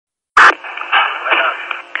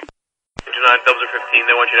0015,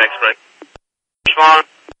 they want you to expedite. Respond.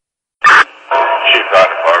 Chief 9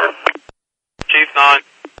 to fire. Chief 9.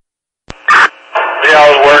 Yeah,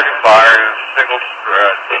 I was working fire. Single,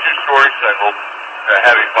 two-story single.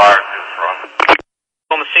 Heavy fire to the front.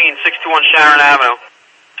 On the scene, 621 Sharon Avenue.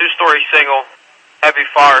 Two-story single. Heavy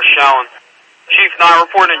fire showing. Chief 9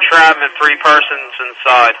 reporting entrapment, 3 persons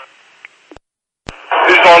inside.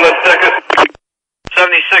 Who's on the ticket?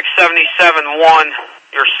 7677-1,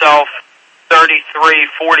 yourself,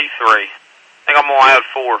 3343. I think I'm gonna add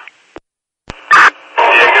 4.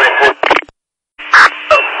 Yeah, give me 4.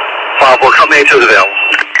 5-4, come into the available.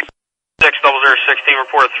 60016,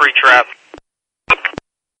 report 3 trap. 3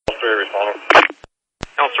 responding.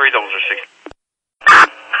 L3016.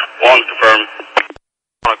 1 confirmed.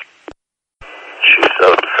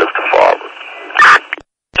 276 to forward.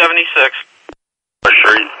 76.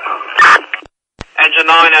 Street. Engine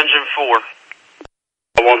 9, engine 4.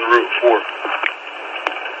 I'm on route 4.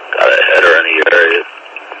 Got a header in the area.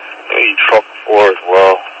 Maybe truck 4 as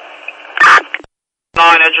well.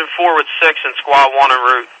 9, engine 4 with 6 and squad 1 en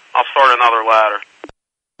route. I'll start another ladder.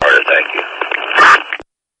 Alright, thank you.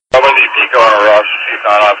 I'm gonna need Pico on a rush. She's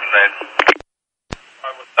not off command.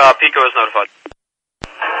 Pico is notified.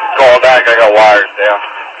 Calling back, I got wires down.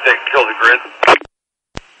 They can kill the grid.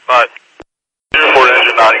 But Report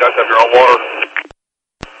engine 9, you guys have your own water.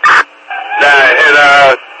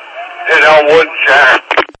 Nah, hit Elmwood and Sharon.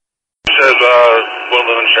 Says,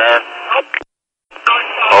 Woodland and Sharon.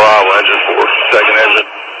 Alright, engine 4, second engine.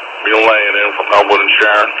 We're laying in from Elmwood and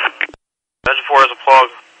Sharon. engine 4 has a plug.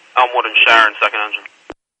 Elmwood and Sharon, second engine.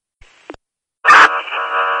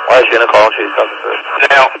 Why is she gonna call Chief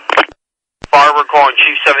 76? Now, Firebird calling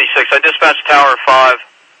Chief 76. I dispatched Tower 5.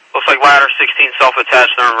 Looks like ladder 16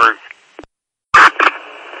 self-attached en route.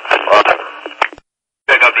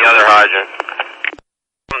 Pick up the other hydrant.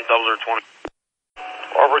 0020.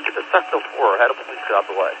 Forward to the sector 4, head up the police out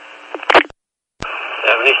the way.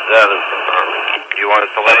 77. You want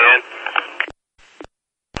us to lay in?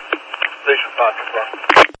 Station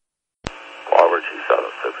 5. Forward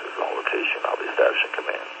 276 is on location. I'll be establishing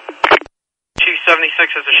command. Chief 76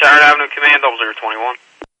 is the Sharon Avenue Command, 0021.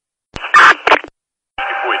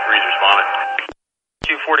 243 is responding.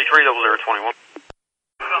 243, 0021.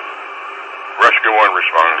 Rescue 1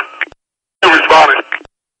 responding. Responding.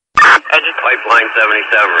 Engine Pipeline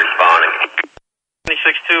 77 responding.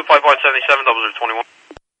 76-2, Pipeline 77, 0021.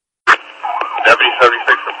 Deputy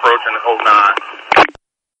 76 approaching, hold 9.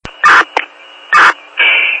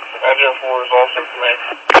 Engine 4 is also command.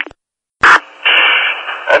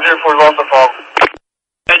 Engine 4 is also called.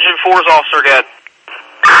 Engine 4's officer dead.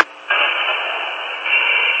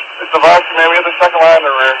 It's the vice command, we have the second line in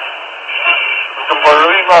the rear. We're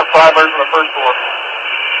releasing our fibers in the first door.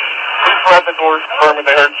 Please press the doors, confirming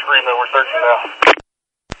they heard screaming. We're searching now.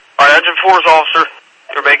 Alright, Engine 4's officer.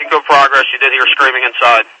 You're making good progress. You did hear screaming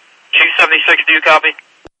inside. Chief 76, do you copy?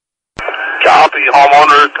 Copy,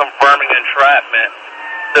 homeowner confirming entrapment.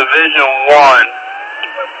 Division 1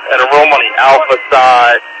 at a room on the Alpha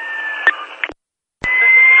side.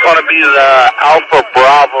 It's going to be the Alpha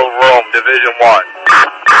Bravo room, Division 1.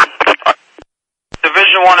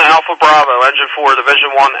 Division 1 Alpha Bravo. Engine 4,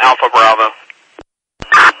 Division 1 Alpha Bravo.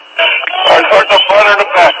 Alright, start the front or the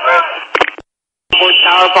back, man.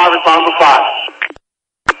 Tower 5 responsible 5.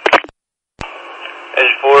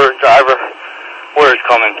 Engine 4, driver, where is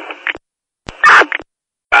coming?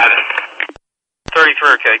 Got it.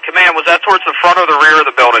 33, okay. Command, was that towards the front or the rear of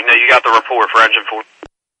the building that you got the report for Engine 4?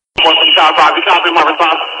 One from Tower 5, you copy my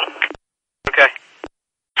response? Okay.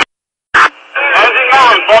 Engine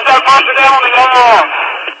 9, bump that person down on the other arm.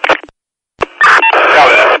 Got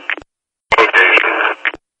it. Okay.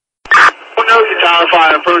 Who knows you, Tower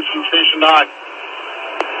 5, approach from Station 9.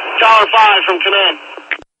 Tower 5 from command.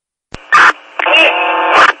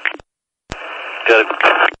 Good.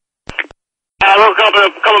 We're a couple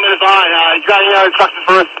minutes behind. You got any other instructions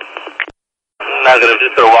for us? Negative,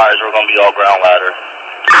 just the wires, we're going to be all ground ladder.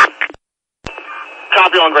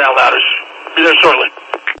 Copy on ground ladders. Be there shortly.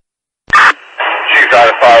 Chief got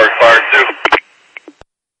a fire expired too.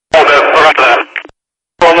 Hold that, front of that.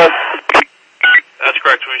 On this. That's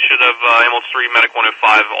correct. We should have ambulance 3, medic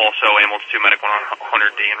 105, also ambulance 2, medic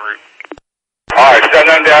 100D en route. Alright, send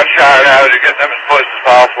them down Sharon Avenue to get them as close as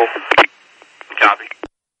possible. Copy.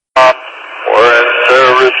 We're in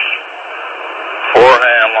service. 4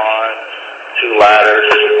 hand lines, 2 ladders,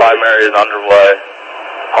 primary is underway.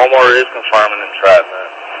 Homeowner is confirming entrapment.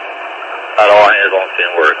 Not all hands on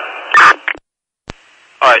scene work.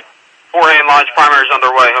 Alright. 4 hand lines, primary is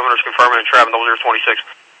underway. Homeowner's confirming entrapment, 0026.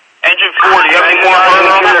 Engine 4, do you have any more further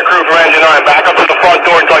on that? Crew from Engine 9, back up to the front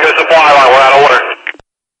door until I get a supply line. We're out.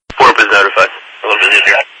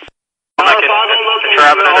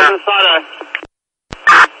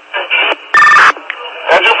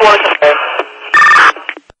 one, command.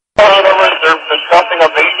 They're discussing a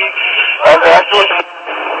baby.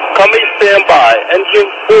 Company standby. Engine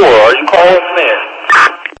 4, are you calling command?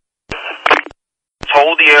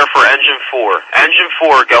 Hold the air for engine 4. Engine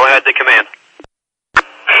 4, go ahead to command.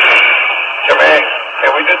 Command,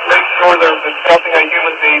 can we just make sure they're discussing a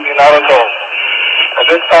human baby, not adult? At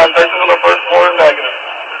this time, persons on the first floor is negative.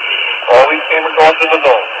 All these camera calls is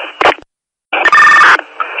adult.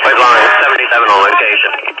 Flight line 77 on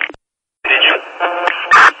location. Did you?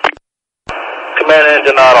 Command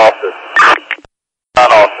engine not officer.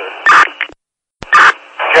 Not officer.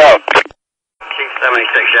 Go. Chief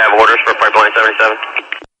 76, you have orders for flight line 77?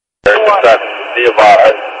 There's a second. Be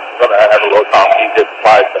advised. I'm going to have a little time. Keep this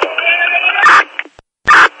 5 seconds.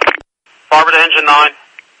 Forward to engine 9.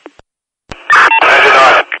 Engine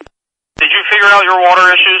 9. Did you figure out your water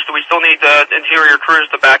issues? Do we still need the interior crews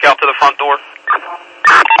to back out to the front door?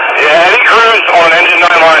 Yeah, any crews on engine 9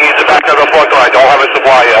 line needs to back up the front door. I don't have a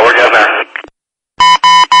supply yet. We're getting there.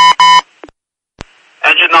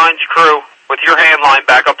 Engine 9's crew, with your hand line,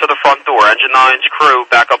 back up to the front door. Engine 9's crew,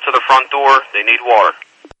 back up to the front door. They need water.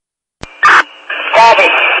 Copy.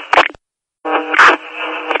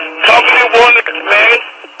 Company 1 to command.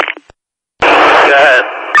 Go ahead.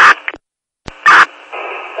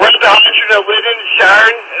 Where's the hydrogen at Linden,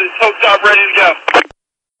 Sharon? It's hooked up, ready to go.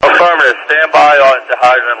 Affirmative. Stand by on the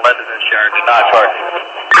hydrant, Linden and Sharon. Do not charge.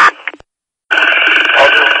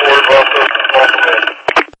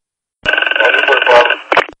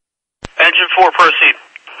 Engine 4, proceed.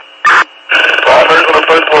 Bombers on the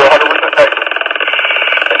first floor, 100% negative.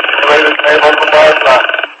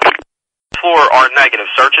 Floor are negative.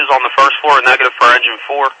 Searches on the first floor are negative for engine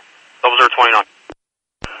 4. Those are 29.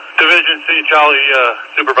 Division C, Charlie,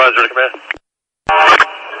 supervisor to command.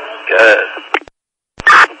 Good.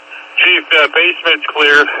 Chief, basement's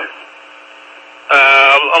clear.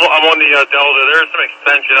 I'm on the Delta. There's some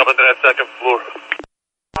extension up into that second floor.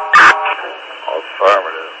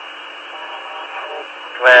 Affirmative.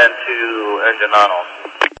 Command to engine 9 on.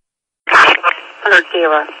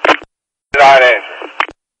 0. 9 answer.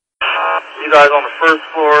 You guys on the first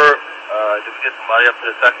floor, did we get somebody up to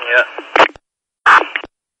the second yet?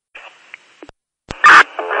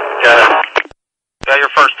 Got it. Got your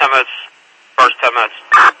first 10 minutes. First 10 minutes.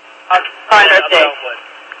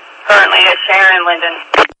 Currently at Sharon, Linden.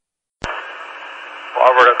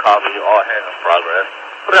 Forward a copy, all hands in progress.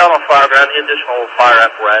 Put out on fire ground, the additional fire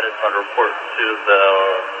apparatus on report to the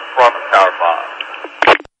front of Tower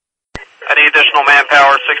 5. Any additional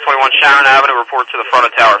manpower, 621 Sharon Avenue, report to the front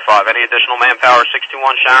of Tower 5. Any additional manpower, 621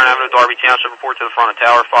 Sharon Avenue, Darby Township, report to the front of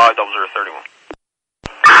Tower 5, 0031.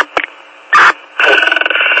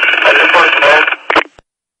 And the first man.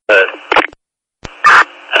 Good.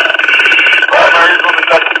 Primaries on the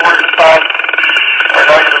second floor is 5. Are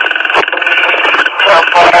negative. Tower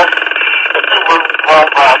 5. The two rooms,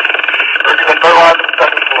 5. We're going to third line to the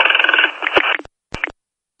second floor.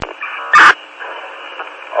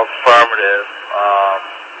 Affirmative.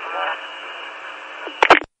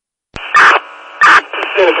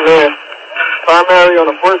 Command. Primary on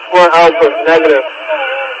the first floor, output negative.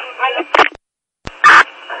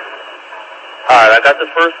 Alright, I got the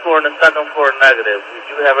first floor and the second floor negative. We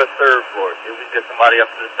do have a third floor. If we get somebody up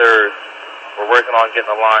to the third, we're working on getting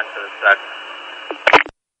a line to the second.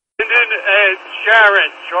 Linden and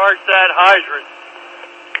Sharon, charge that hydrant.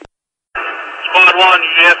 Squad 1,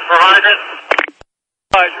 you ask for hydrant?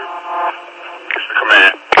 Hydrant.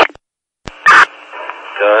 Command.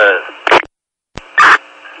 Go ahead.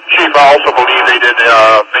 Chief, I also believe they did the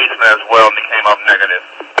basement as well and they came up negative.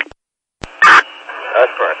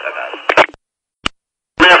 That's correct, I got it.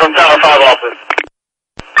 We have from Tower 5 office.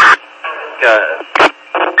 Go ahead.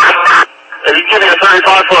 If you give me a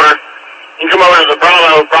 35-footer, you come over to the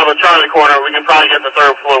Bravo Charlie corner, we can probably get the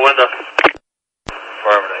third floor window.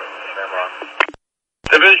 Affirmative. Stand by.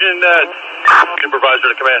 Division supervisor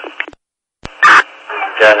to command.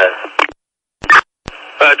 Go ahead.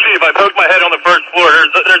 Chief, I poked my head on the first floor.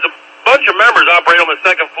 There's a bunch of members operating on the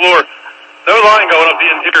second floor. No line going up the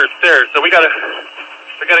interior stairs, so we gotta,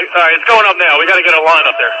 alright, it's going up now. We gotta get a line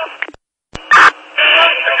up there.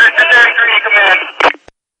 Command.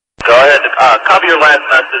 Go ahead, copy your last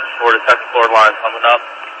message for the second floor line coming up.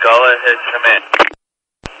 Go ahead, command.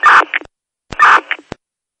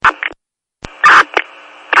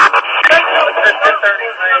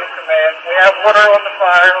 Command. We have water on the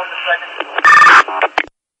fire on the second floor.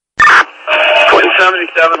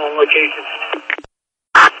 2077 on location.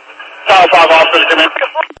 Tower 5 officer, come in.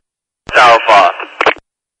 Tower 5.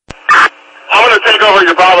 I'm going to take over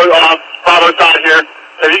your Bravo side here.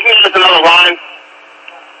 If you can give us another line,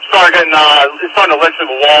 It's starting to lick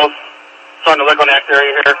through the walls. Starting to lick on the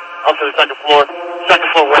exterior here. Up to the second floor. Second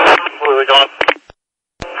floor window completely gone.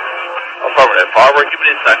 Affirmative. Barbara, give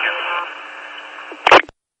me a second.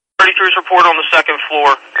 33's report on the second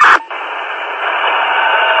floor.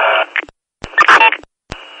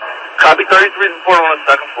 Copy 33's report on the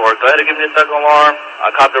second floor. Go ahead and give me a second alarm.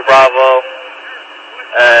 Copy Bravo.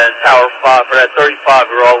 And Tower 5 for that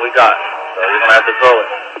 35 are all we got. So you're going to have to throw it.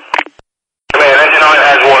 Command, engine 9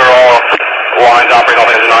 has water all lines operating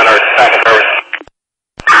off engine 9 are back in service.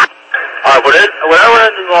 Alright, whatever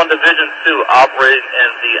engine on Division 2 operating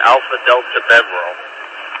in the Alpha Delta bedroom,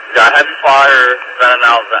 you got heavy fire running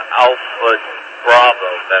out the Alpha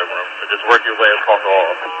Bravo bedroom, so just work your way across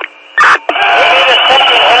all of them. We need a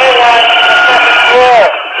second A line to the second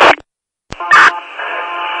floor.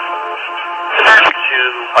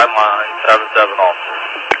 Pipeline 77 officer.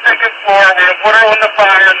 Second floor, we have water on the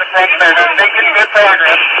fire in the front bedroom. Making good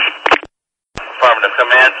progress. Affirmative.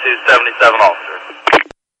 Command to 77 officer.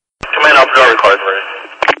 Command officer, Darby, cars ready.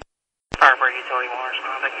 Fire break utility one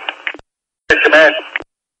responding. Command.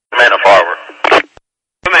 Command of Harbor.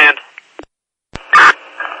 Command.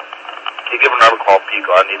 Can you give another call,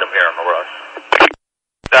 Pico? I need him here on the rush.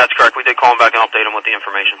 That's correct. We did call him back and update him with the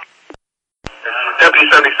information. Deputy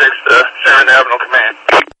 76 to Sharon Avenue Command.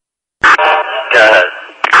 Go ahead.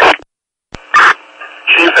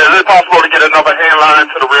 Chief, is it possible to get another hand line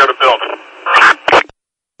to the rear of the building?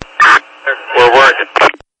 We're working.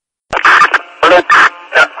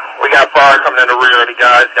 Yeah, we got fire coming in the rear. The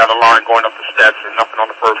guys got a line going up the steps and nothing on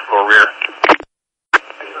the first floor rear.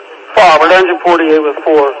 Forward, engine 48 with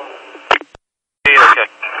 4. Yeah, okay.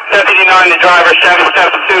 Deputy 9, the driver,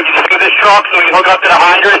 772. Can you move this truck so we can hook up to the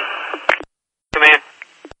hydrant? Command.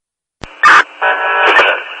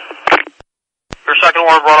 Your second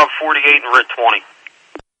alarm brought up 48 and RIT 20.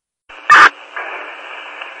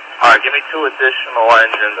 Alright, give me 2 additional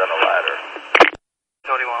engines and a ladder.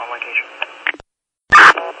 31 on location.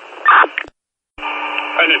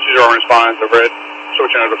 Engine 0 response to red.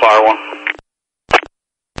 Switching to the fire 1.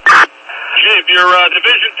 Chief, your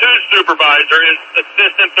Division 2 supervisor is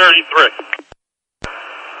Assistant 33.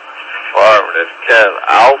 Affirmative. Kev,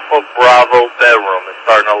 Alpha Bravo bedroom is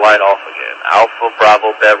starting to light off again. Alpha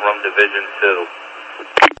Bravo bedroom, Division 2.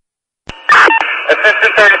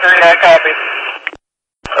 Assistant 33, I copy.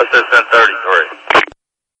 Assistant 33.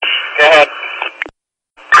 Go ahead.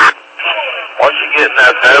 Once you get in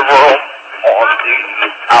that bedroom on the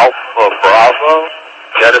Alpha Bravo,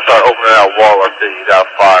 you gotta start opening that wall up there. You got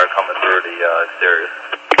fire coming through the exterior.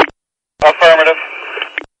 Affirmative.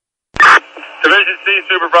 Division C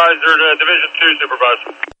supervisor to Division 2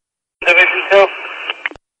 supervisor. Division 2.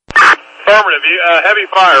 Affirmative. Heavy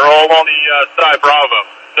fire all on the side Bravo.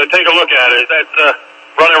 So take a look at it. That's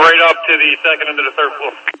running right up to the second and to the third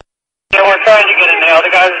floor. Yeah, we're trying to get it now.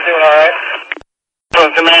 The guys are doing alright. So,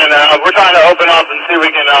 command, we're trying to open up and see if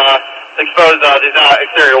we can expose these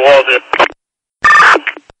exterior walls here.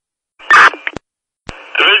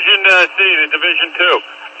 Division C to Division 2.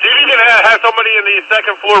 See if you can have somebody in the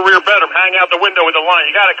second floor rear bedroom hang out the window with the line.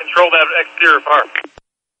 You gotta control that exterior fire.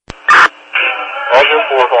 All your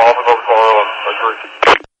 4 call, off and over call, agree.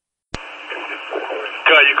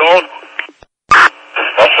 Good, you called?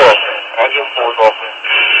 That's it. Engine 4's off.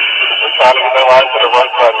 We're trying to get that line to the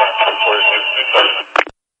right side now. Before it needs to be started.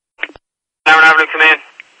 Sharon Avenue Command.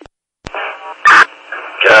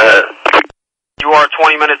 Go ahead. You are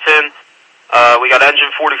 20 minutes in. We got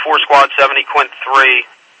engine 44 squad 70 Quint 3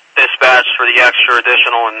 dispatched for the extra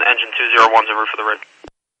additional and engine 201's en route for the rig.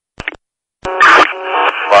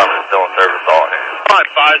 Fireman still in service all here. Alright,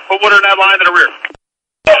 5. Put water in that line to the rear.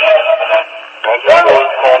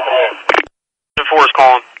 Engine 4 is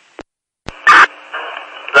calling.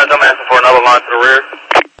 Is that them asking for another line to the rear?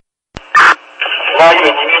 Like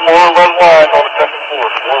it, we need more red lines on the second floor.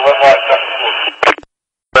 More red lines second floor.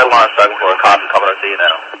 Red line second floor, copy coming up to you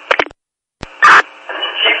now.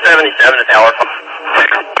 Chief 77 to Tower 5.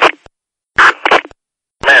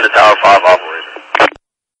 Man to Tower 5 operator.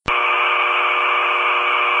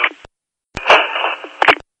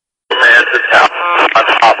 Man to Tower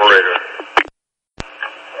 5 operator.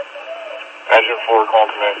 Engine 4 call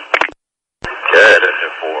command. Good,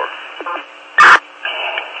 engine 4.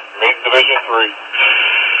 Meet Division 3.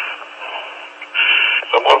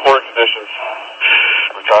 Somewhat poor conditions.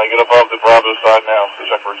 We're trying to get above the Bravo side now to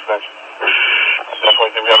check for extension.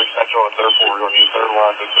 Definitely think we have extension on the third floor. We're going to use third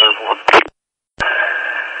line to the third floor.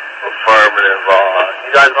 Affirmative.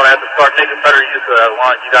 You guys are going to have to start making better use of that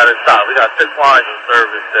line. You got to stop. We got 6 lines in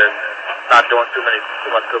service and not doing too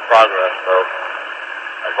much good progress. So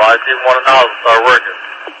I advise you want to know to start working.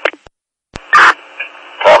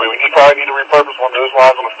 Copy, probably need to repurpose one of those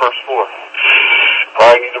lines on the first floor.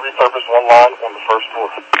 Probably need to repurpose one line on the first floor.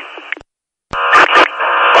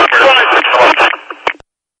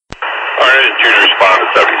 Alright, Junior respond to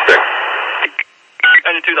 76.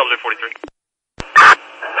 Engine 2, 0043.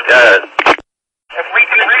 Go ahead. If we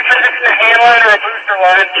can reposition a hand line or a booster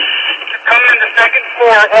line to come in the second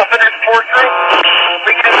floor off of this porch roof,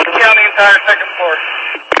 we can take down the entire second floor.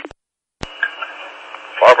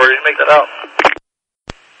 Barbara, did you make that out?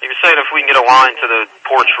 You were saying if we can get a line to the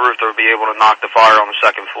porch roof, they'll be able to knock the fire on the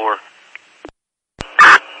second floor.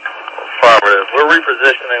 Affirmative. We're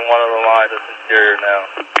repositioning one of the lines that's exterior now.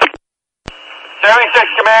 76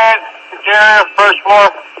 command, interior, first floor.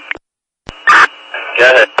 Go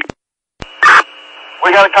ahead. We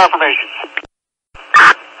got a confirmation.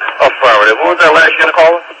 Affirmative. What was that last unit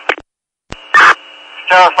calling?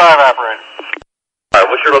 Tower 5 operator. Alright,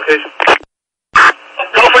 what's your location?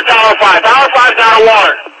 Go for Tower 5. Tower 5's out of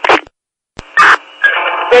water.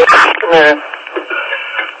 Command.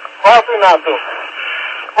 Possibly not to.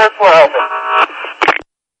 First floor helping.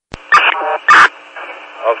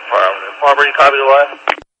 Affirmative. Barbara, you copy the line?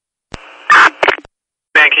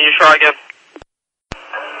 Man, can you try again?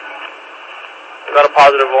 We got a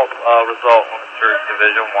positive result on the Church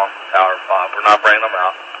Division 1 from Tower 5. We're not bringing them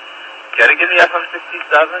out. Can you give me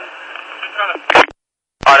FM67?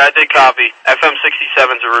 Alright, I did copy. FM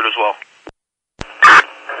 67's en route as well.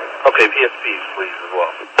 Okay, PSPs, please, as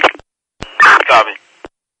well. Copy.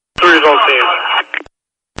 3 is on scene.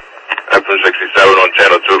 FM67 on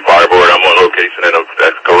channel 2 fireboard. I'm on location and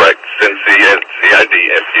that's correct. Send CN, CID,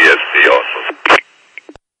 and PSP also.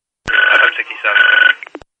 FM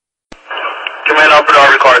 67. Command Alpha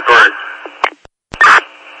Darby, car 3.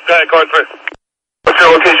 Go ahead, car 3. What's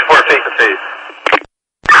your location for a face-to-face?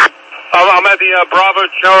 I'm at the Bravo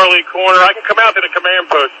Charlie corner. I can come out to the command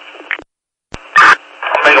post.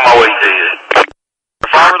 I'm making my way to you.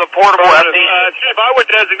 Fire the portable FD. Chief, I would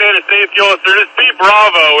designate a safety officer. This B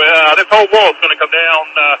Bravo, this whole wall's going to come down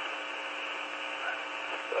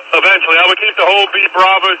eventually. I would keep the whole B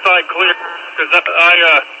Bravo side clear because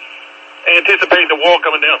I anticipate the wall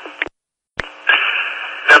coming down.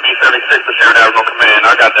 W76 to Sharon Admiral Command.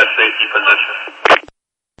 I got that safety position.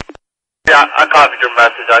 Yeah, I copied your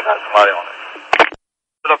message. I got somebody on it.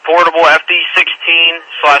 The portable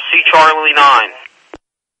FD-16/C Charlie 9.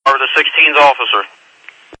 Or the 16's officer.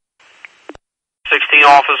 16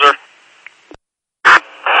 officer.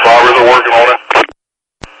 Barbers are working on it.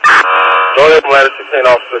 Go ahead, Ladder 16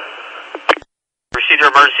 officer. Receive your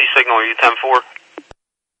emergency signal. Are you 10-4?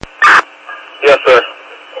 Yes, sir.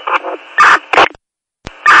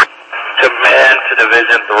 Command to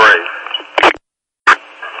Division 3.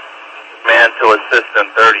 Command to Assistant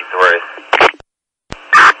 33.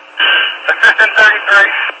 Assistant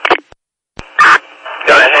 33.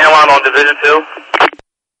 Got a hand line on Division 2?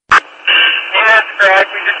 Yeah, that's correct.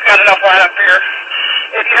 We just got enough line up here.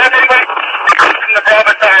 If you have anybody from the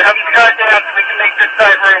Bravo side, have these guys down so we can make this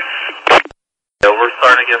side room. Yeah, we're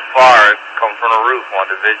starting to get fire coming from the roof on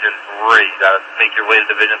Division 3. You gotta make your way to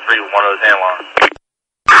Division 3 with one of those hand lines.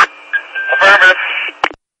 Affirmative.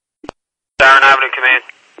 Sharon Avenue Command.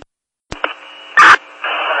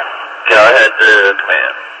 Go ahead to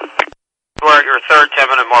command. We're at your third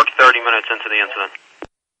 10-minute mark, 30 minutes into the incident.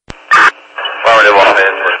 Affirmative on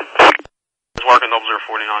answer. It's working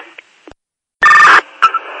 0049.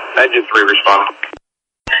 Engine 3 responding.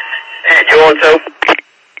 And you on 2?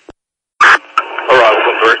 Arrival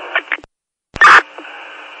on 3.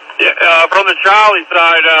 Yeah, from the Charlie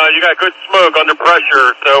side, you got good smoke under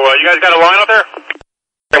pressure. So you guys got a line out there?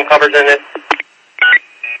 Some covers in it.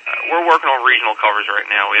 We're working on regional covers right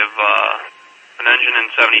now. We have an engine in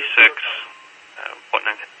 76,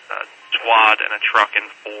 putting a squad and a truck in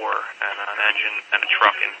 4, and an engine and a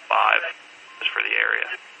truck in 5, just for the area.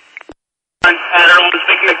 Admiral,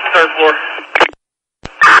 speaking at the third floor.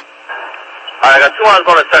 Alright, I got 2 lines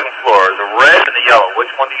on the second floor. The red and the yellow.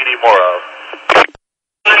 Which one do you need more of?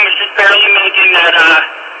 I was just barely making that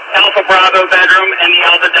Alpha Bravo bedroom and the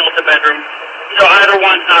Alpha Delta bedroom. So either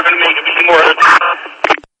one's not going to make it. We need more of it.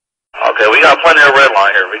 Okay, we got plenty of red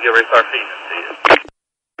line here. We can restart feeding to you.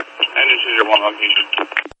 And this is your one location.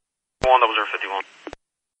 10051.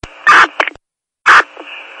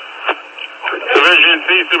 Division C,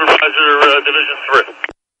 Supervisor, Division 3.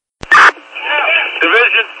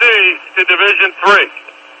 Division C to Division 3.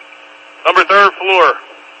 Number 3rd floor.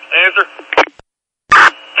 Answer.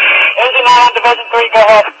 Engine on, Division 3, go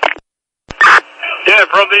ahead. Yeah,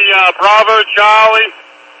 from the Bravo Charlie.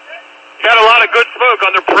 You got a lot of good smoke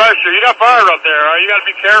under pressure. You got fire up there. You got to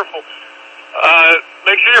be careful.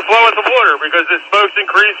 Make sure you're flowing some water because the smoke's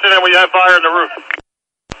increasing and we have fire in the roof.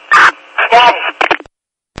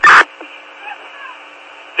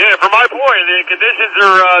 Yeah, from my point, the conditions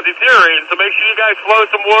are deteriorating, so make sure you guys flow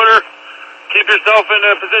some water. Keep yourself in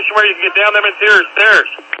a position where you can get down them interior stairs.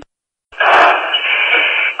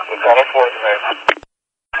 What's on the fourth, man?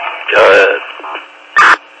 Go ahead.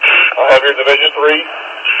 I'll have your Division 3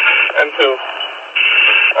 and 2.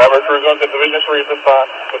 I have our crews on to Division 3 at this time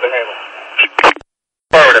with the handle.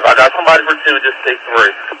 Affirmative. I got somebody for 2, just take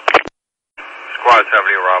 3. Squad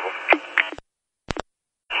 70, arrival.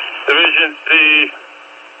 Division C,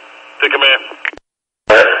 to command.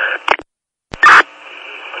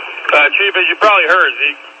 Chief, as you probably heard,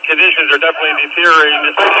 the conditions are definitely deteriorating.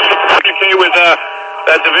 Just make sure you communicate with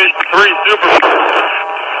that Division 3 super.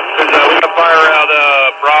 Because we got fire out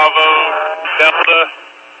Bravo, Delta.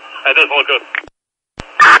 That doesn't look good.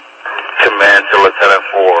 Command to Lieutenant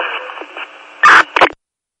 4.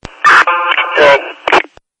 Good.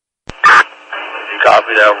 You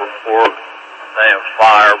copy that report? Saying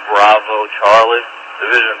fire, Bravo, Charlie,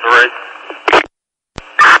 Division 3.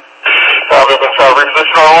 Copy, been shot.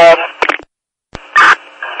 Reposition on left.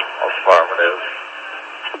 Affirmative.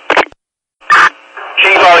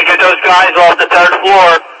 Chief, while we get those guys off the 3rd floor.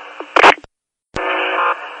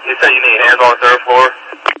 You said you need hands on the 3rd floor?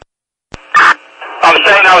 I'm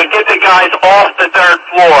saying I would get the guys off the 3rd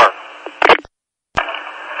floor.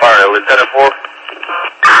 Fire, Lieutenant 4.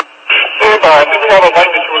 I think we have a light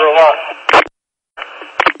issue with our lock.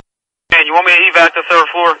 Man, you want me to evac the 3rd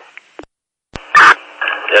floor?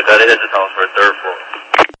 Yeah, gotta hit the tunnels for the 3rd floor.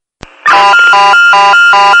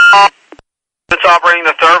 Units operating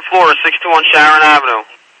the 3rd floor, 621 Sharon Avenue.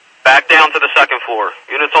 Back down to the 2nd floor.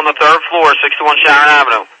 Units on the 3rd floor, 621 Sharon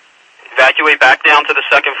Avenue. Evacuate back down to the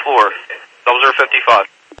 2nd floor. 0055.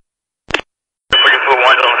 We can put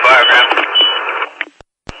one on the fire, man.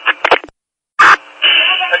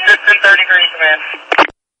 Assistant 33, command.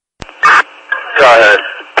 Go ahead.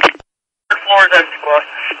 3rd floor is empty, boss.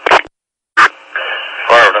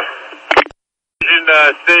 Affirmative.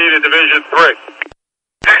 Division C to Division 3.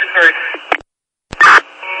 Division 3.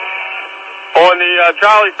 On the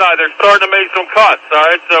Charlie side, they're starting to make some cuts, all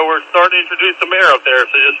right? So we're starting to introduce some air up there.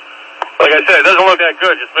 So just, like I said, it doesn't look that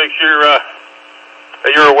good. Just make sure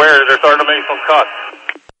that you're aware that they're starting to make some cuts.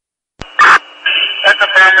 That's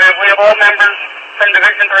affirmative. We have all members from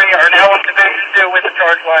Division 3 are now on Division 2 with the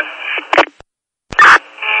charge line.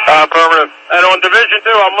 Affirmative. And on Division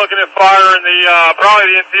 2, I'm looking at fire in the,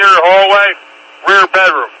 probably the interior hallway, rear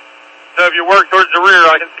bedroom. So if you work towards the rear,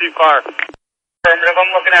 I can see fire. Affirmative. I'm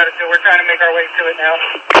looking at it too. We're trying to make our way to it now.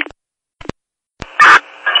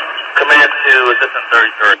 Command to Assistant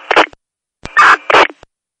 33.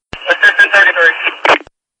 Assistant 33.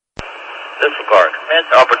 Disregard. Command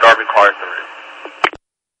to Upper Darby, Car 3.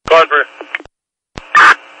 Car 3.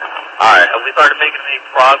 Alright, have we started making any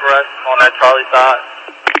progress on that Charlie side?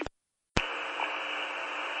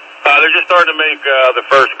 They're just starting to make the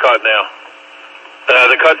first cut now.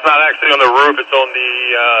 The cut's not actually on the roof, it's on the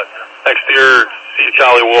exterior C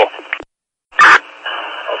Charlie wall.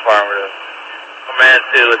 Affirmative. Command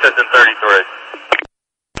to Assistant 33.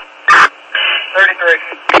 33.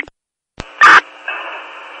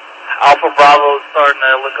 Alpha Bravo is starting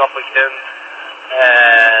to look up again,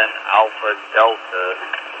 and Alpha Delta,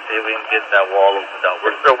 see if we can get that wall opened up.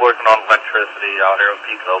 We're still working on electricity out here in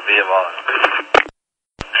Pico, BMI.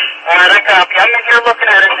 Alright, I copy. I'm in here looking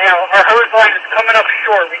at it now. Our hose line is coming up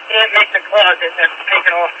short. We can't make the closet that's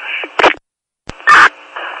taken off.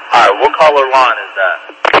 Alright, what color line is that?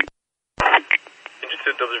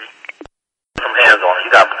 From hands on it.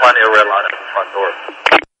 You got plenty of red line at the front door.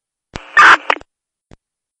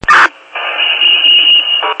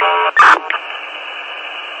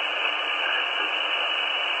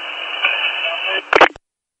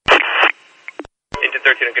 Engine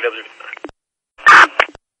 13 on good observation.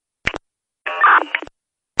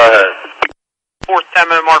 Go ahead. Fourth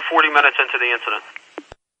 10-minute mark, 40 minutes into the incident.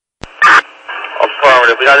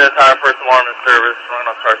 Affirmative. We got the entire first alarm in service. We're going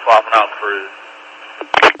to start swapping out crews.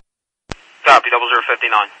 Copy, 0059.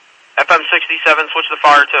 FM 67, switch to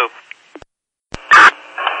fire 2.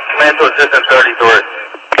 Command to Assistant 33.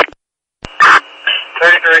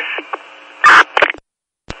 33.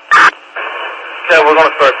 Okay, we're going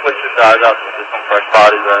to start switching guys out to get some fresh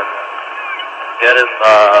bodies in. Get him,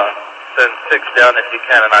 send 6 down if you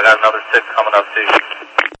can, and I got another 6 coming up too.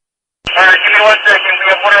 Alright, give me 1 second. We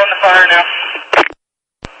have water on the fire now.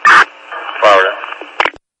 Fire.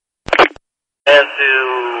 And to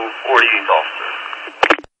 48 officer.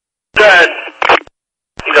 Dead.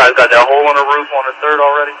 You guys got that hole in the roof on the 3rd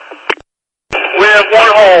already? We have 1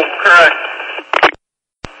 hole, correct.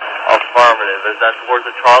 Affirmative. Is that towards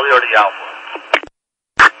the Charlie or the Alpha?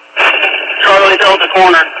 Charlie Delta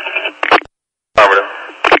corner. Affirmative.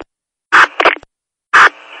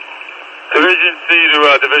 Division C to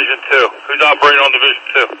Division 2. Who's operating on Division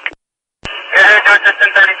 2? Air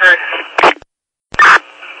Assistant 33.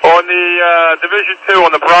 On the Division 2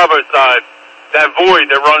 on the Bravo side, that void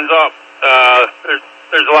that runs up,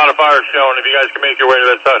 there's a lot of fire showing. If you guys can make your way to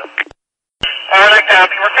that side. Alright,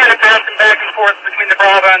 copy. We're kind of bouncing back and forth between the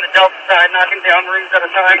Bravo and the Delta side, knocking down rooms at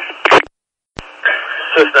a time.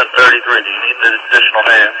 Assistant 33, do you need an additional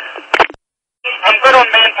hand? I'm good on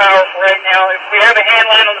manpower for right now. If we have a hand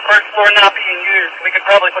line on the first floor not being used, we could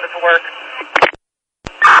probably put it to work.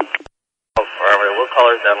 Affirmative. What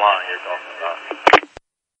color is that line you're talking about?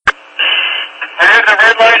 I have the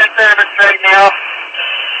red line in service right now.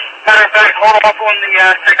 Matter of fact, hold off on the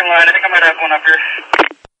second line. I think I might have one up here.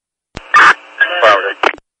 Affirmative.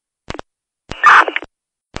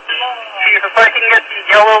 Chief, if I can get the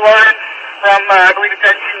yellow line from, I believe it's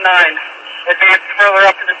engine 9, advance further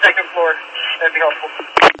up to the second floor, that'd be helpful.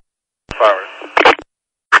 Affirmative.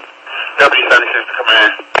 W76 to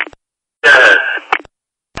command. Yes.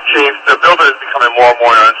 Chief, the building is becoming more and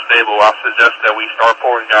more unstable. I suggest that we start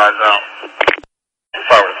pulling guys out.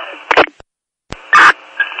 Affirmative.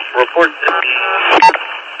 Report to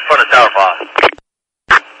front of Tower 5.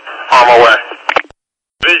 On my way.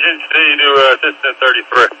 Division C to Assistant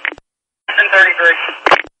 33. Engine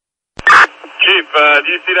 33. Chief, do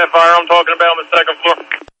you see that fire I'm talking about on the second floor?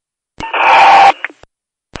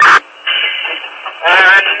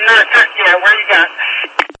 Not just yet. Where you got?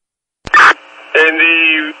 In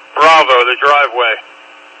the Bravo, the driveway.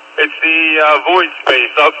 It's the void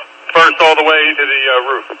space up first all the way to the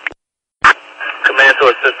roof. Command to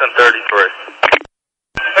Assistant 33.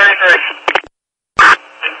 33.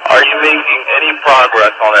 Are you making any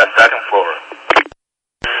progress on that second floor?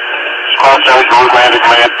 Also, road landing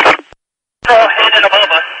command. It's all headed above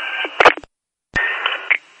us.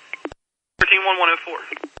 13-1104.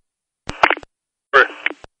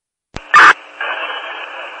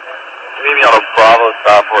 Meet me on a Bravo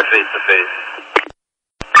stop for a face-to-face.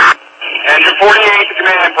 Engine 48 to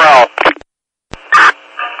command, Prowl.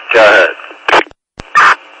 Go ahead.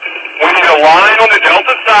 We need a line on the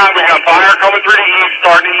Delta side. We got fire coming through the east,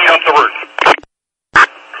 starting to eat up the roof.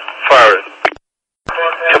 Fire it.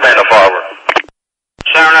 Command to forward.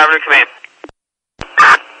 Sharon Avenue, command.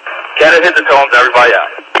 Get it, hit the tones, everybody out.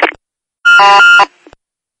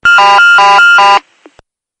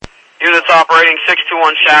 Units operating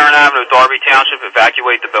 621 Sharon Avenue, Darby Township,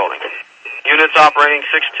 evacuate the building. Units operating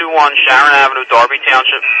 621 Sharon Avenue, Darby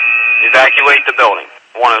Township, evacuate the building.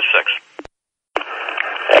 106.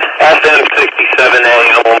 SM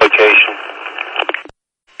 67A on location.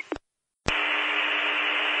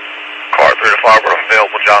 Car 3 to 5, we're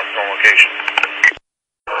available, Johnson on location.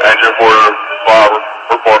 Engine 4 to 5,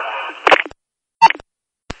 report.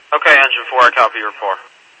 Okay, Engine 4, I copy your report.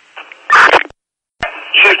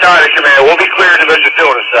 Chief Tyler, command. We'll be clear in Division 2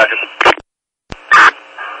 in a second.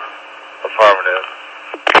 Affirmative.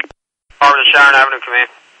 Over to Sharon Avenue, command.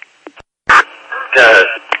 Go ahead.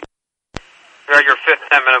 You're at your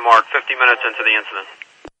 10-minute mark, 50 minutes into the incident.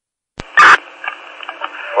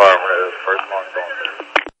 Affirmative. First one going through.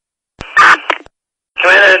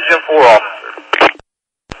 Command Engine 4 officer.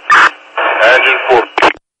 Engine 4.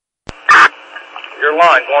 Your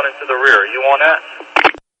line going into the rear. You on that?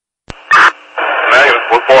 Negative.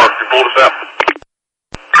 We're parked. You pulled us out.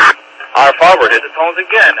 Our forward hit the tones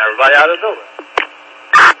again. Everybody out of the building.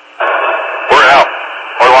 We're out.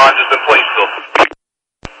 Our line's just in place still.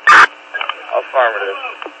 Affirmative.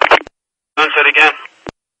 Don't say it again.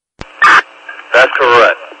 That's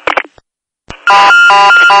correct.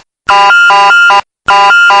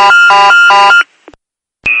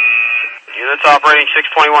 Units operating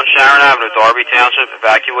 621 Sharon Avenue, Darby Township,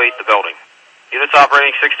 evacuate the building. Units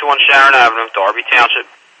operating 621 Sharon Avenue, Darby Township,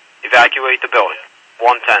 evacuate the building.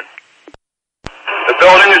 110. The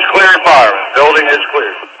building is clear and firing. Building is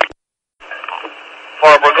clear.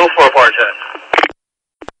 Farmer, go for a part check.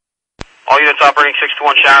 All units operating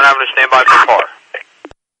 621 Sharon Avenue, stand by for par.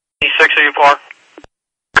 E6, are you par?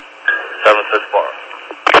 7-6 bar.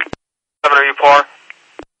 7, are you par?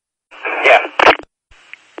 Yeah.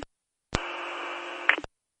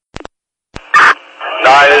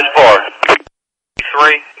 9 is par.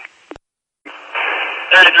 3.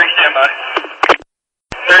 33 standby.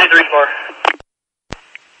 33 par.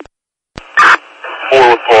 4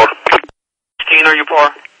 with par. 16, are you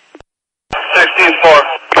par? 16 is par.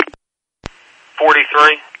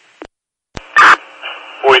 43.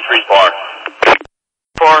 43 par.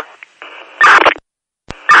 Par.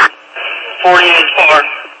 48 par.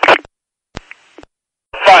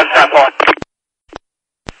 5 stop par.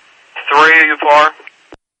 3, are you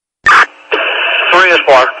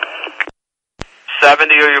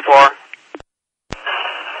 70, are you par?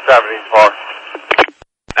 70 par.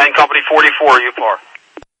 And company 44, are you par?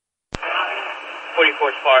 44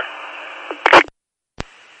 is par.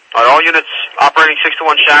 Alright, all units operating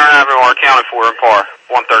 621 Sharon Avenue are accounted for in par,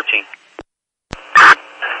 113.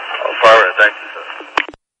 Affirmative, thank you, sir.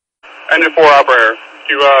 Engine 4 operator,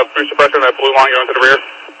 do you boost the pressure on that blue line going to the rear?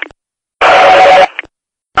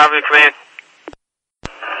 Avenue Command.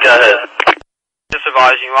 Go ahead. Just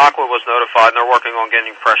advising you, Aqua was notified and they're working on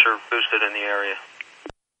getting pressure boosted in the area.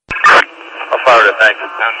 Affirmative, thank you.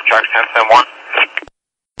 Track 10-1.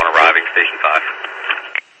 On arriving, station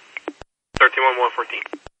 5.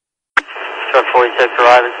 13-1-114. Truck 46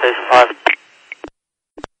 arriving, station 5.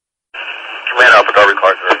 Command Alpha Darby,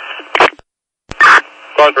 car 3.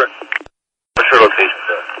 Car 3. What's your location,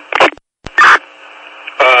 sir?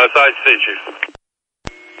 Side state chief.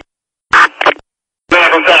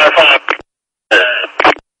 Command from Center 5.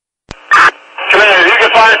 Commander, if you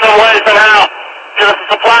can find some way somehow, give us a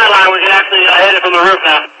supply line, we can actually hit it from the roof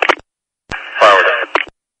now. Affirmative.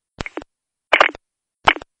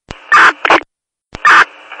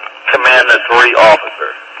 Command the 3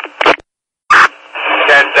 officers.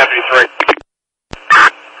 1073.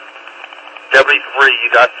 Deputy 3, you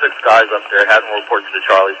got 6 guys up there. Have them report to the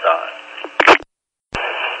Charlie side.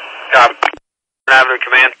 Copy. Avenue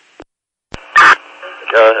Command.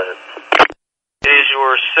 Go ahead. It is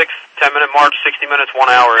your 6th 10-minute march, 60 minutes, 1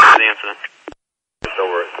 hour into the incident. No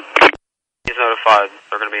worries. He's notified.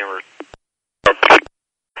 They're going to be en route.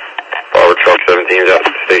 Forward truck 17 is out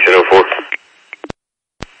station 04.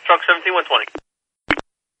 Truck 17, 120.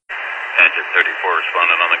 Engine 34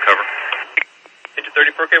 responding on the cover. Engine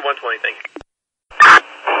 34, okay, 120, thank you.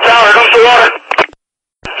 Tower, goes to water.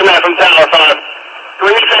 Command from Tower 5. Do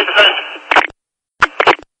we need safe defense?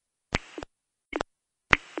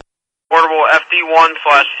 Portable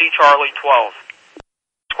FD1/C Charlie 12.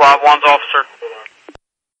 Squad 1's officer.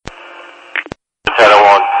 Lieutenant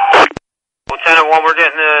 1. Lieutenant 1, we're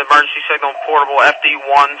getting the emergency signal portable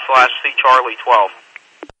FD1/C Charlie 12.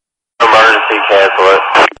 Emergency, cancel it.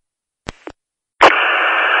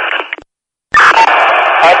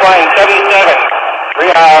 Pipeline 77.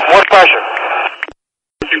 More pressure.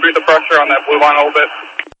 Can you boost the pressure on that blue line a little bit?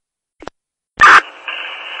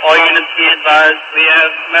 All units be advised, we have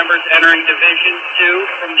members entering Division 2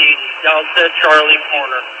 from the Delta Charlie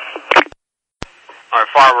corner. Alright,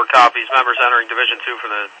 forward copies. Members entering Division 2 from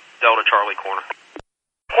the Delta Charlie corner.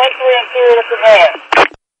 1, 3, and 2 to command.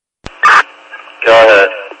 Go ahead.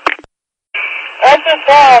 At this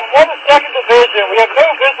time, we're the 2nd Division. We have no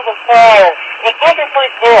visible fire. It's looking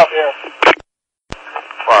pretty clear up here.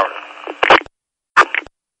 Affirmative.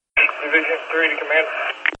 Division 3 to command.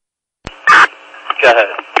 Go ahead.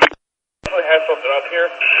 We have something up here.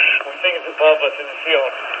 We think it's above us in the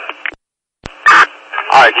ceiling.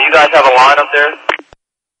 Alright, do you guys have a line up there?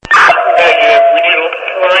 Negative. We need to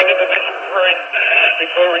line to Division 3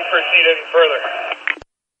 before we proceed any further.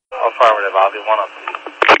 Affirmative, I'll be one up to you.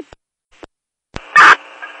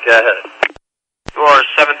 Go ahead. You are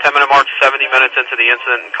 7 10-minute march, 70 minutes into the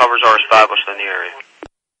incident, and covers are established in the area.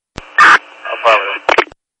 Affirmative.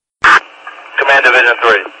 Command Division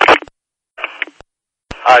 3.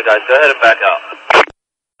 Alright guys, go ahead and back out.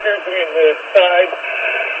 Appears to be in the side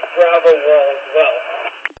Bravo wall as well.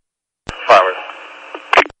 Affirmative.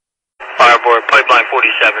 Fireboard, pipeline 47,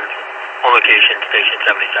 on location, station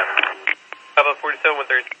 77. Bravo 47,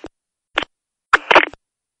 130.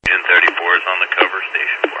 Engine 34 is on the cover,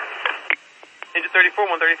 station 4. Engine 34,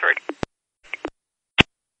 133.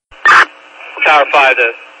 Tower 5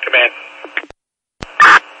 to command.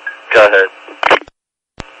 Go ahead.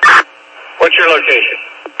 What's your location?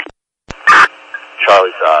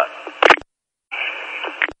 Charlie side.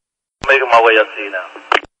 Making my way up to you now.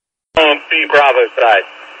 B Bravo side.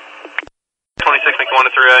 26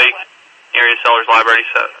 McDonough 3A, area Sellers Library,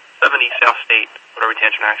 70 South State, whatever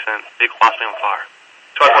retention accident, vehicle possibly on fire.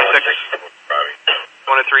 1226,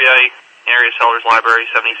 3A, area Sellers Library,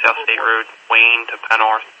 70 South State Road, Wayne to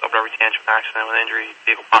Penarth, whatever retention accident with injury,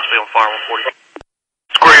 vehicle possibly on fire, 140.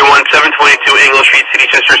 Square 1, 722 English Street, City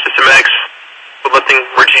Sensor System X, with lifting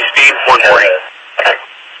emergency speed, 140.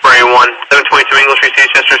 Square 1, 722 English Street, City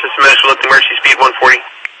Sensor System X, with lifting emergency speed, 140.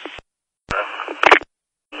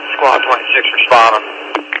 Squad 26 responding.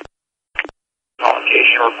 On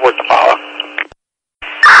location, report to follow.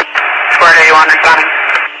 Square 81 responding.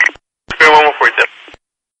 Square 1, 142.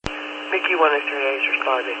 Mickey 103A is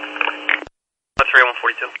responding. 3,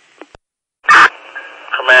 142.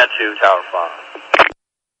 Command 2, Tower 5.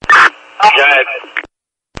 Go ahead.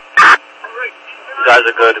 You guys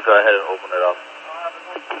are good to go ahead and open it up.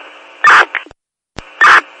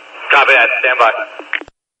 Copy that. Stand by.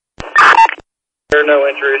 There's no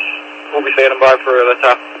interest. We'll be standing by for the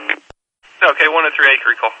top. Okay, 103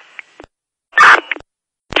 recall.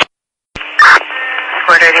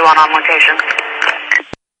 431 on location.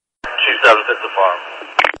 276 the farm.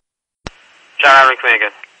 Sharon, command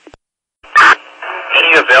again.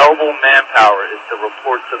 Any available manpower is to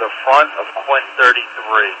report to the front of Quint 33.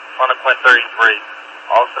 Front of Quint 33.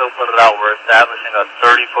 Also put it out, we're establishing a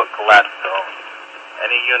 30-foot collapse zone.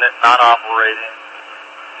 Any unit not operating,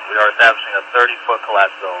 we are establishing a 30-foot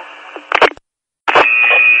collapse zone.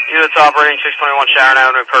 Units operating 621 Sharon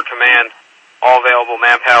Avenue per command. All available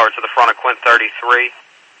manpower to the front of Quint 33.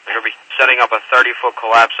 We're going to be setting up a 30-foot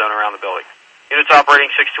collapse zone around the building. Units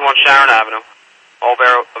operating 621 Sharon Avenue. All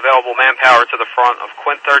available manpower to the front of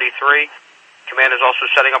Quint 33. Command is also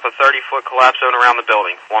setting up a 30-foot collapse zone around the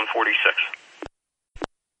building, 146.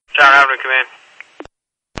 Sharon Avenue, command.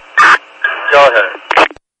 Go ahead.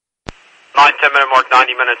 9-10 minute mark,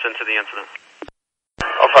 90 minutes into the incident.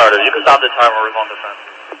 Affirmative. You can stop the timer. We're going to defend.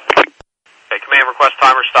 Okay, command request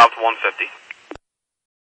timer stopped 150.